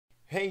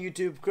Hey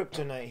YouTube,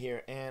 Kryptonite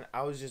here, and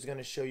I was just going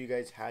to show you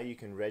guys how you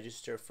can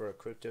register for a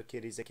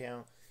CryptoKitties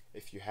account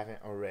if you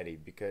haven't already,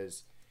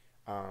 because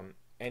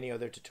any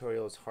other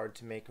tutorial is hard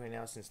to make right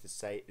now since the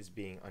site is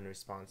being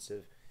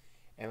unresponsive.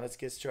 And let's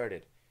get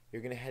started.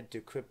 You're going to head to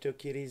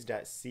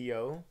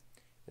cryptokitties.co,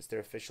 that's their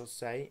official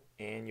site,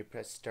 and you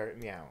press Start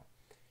Meow.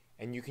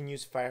 And you can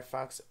use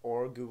Firefox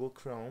or Google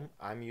Chrome.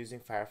 I'm using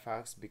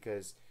Firefox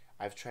because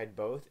I've tried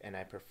both and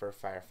I prefer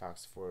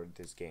Firefox for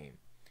this game.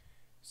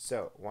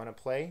 So, want to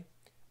play?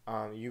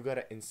 You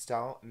gotta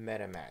install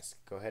metamask.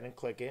 Go ahead and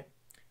click it.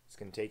 It's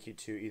gonna take you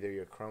to either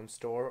your Chrome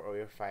store or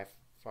your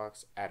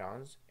Firefox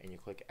add-ons, and you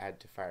click Add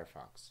to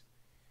Firefox.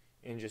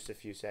 In just a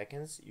few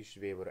seconds, you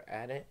should be able to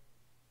add it,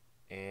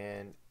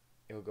 and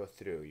it'll go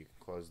through. You can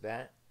close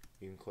that.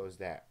 You can close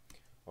that.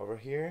 Over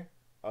here,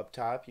 up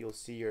top, you'll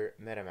see your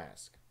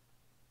metamask.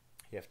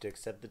 You have to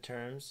accept the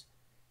terms,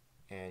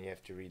 and you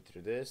have to read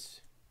through this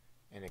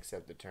and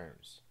accept the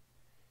terms.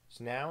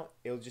 So now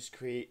it'll just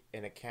create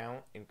an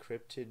account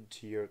encrypted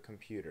to your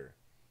computer,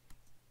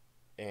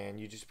 and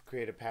you just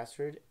create a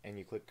password and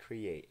you click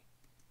create.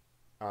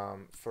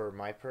 For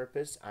my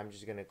purpose, I'm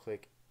just gonna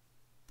click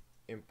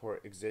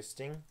import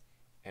existing,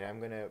 and I'm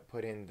gonna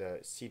put in the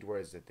seed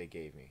words that they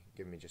gave me.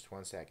 Give me just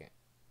 1 second.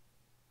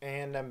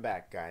 And I'm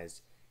back,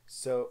 guys.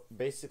 So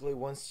basically,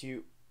 once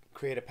you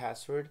create a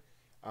password,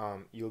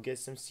 you'll get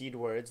some seed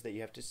words that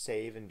you have to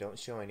save and don't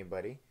show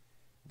anybody.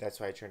 That's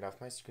why I turned off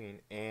my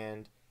screen.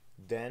 And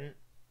then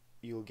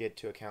you'll get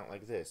to account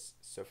like this.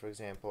 So for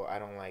example, I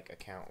don't like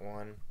account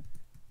 1.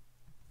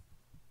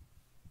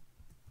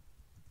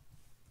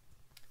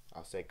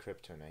 I'll say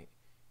Kryptonite.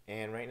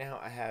 And right now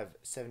I have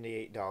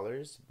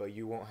 $78, but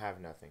you won't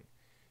have nothing.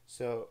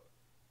 So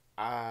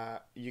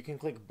you can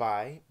click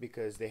buy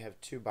because they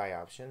have two buy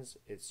options.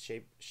 It's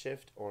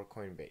Shapeshift or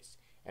Coinbase.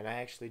 And I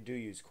actually do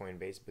use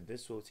Coinbase, but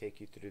this will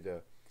take you through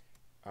the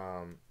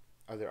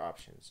other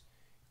options.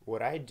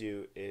 What I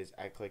do is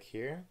I click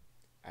here,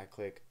 I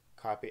click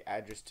copy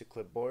address to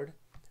clipboard,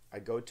 I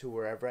go to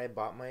wherever I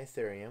bought my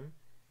Ethereum,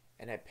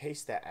 and I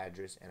paste that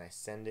address and I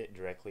send it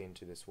directly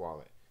into this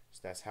wallet. So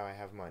that's how I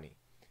have money.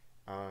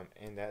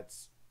 And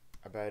that's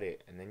about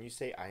it. And then you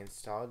say I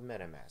installed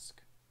metamask.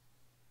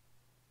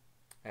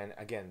 And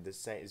again, this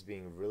site is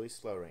being really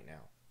slow right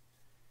now.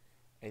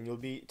 And you'll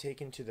be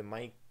taken to the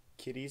My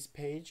Kitties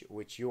page,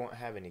 which you won't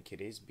have any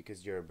kitties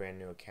because you're a brand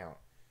new account.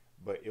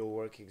 But it'll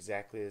work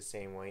exactly the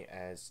same way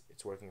as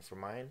it's working for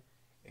mine,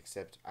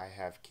 except I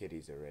have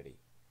kitties already.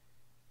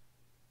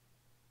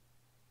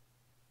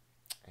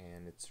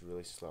 And it's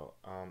really slow.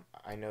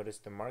 I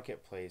noticed the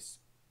marketplace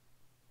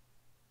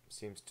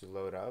seems to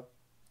load up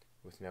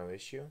with no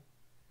issue,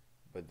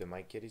 but the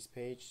My Kitties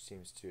page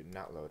seems to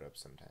not load up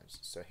sometimes.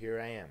 So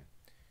here I am,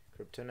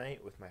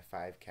 Kryptonite with my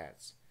 5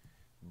 cats.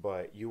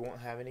 But you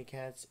won't have any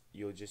cats.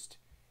 You'll just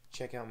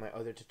check out my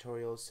other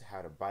tutorials,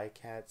 how to buy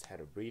cats, how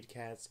to breed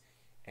cats,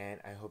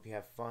 and I hope you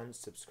have fun.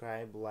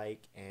 Subscribe,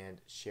 like,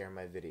 and share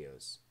my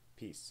videos.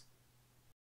 Peace.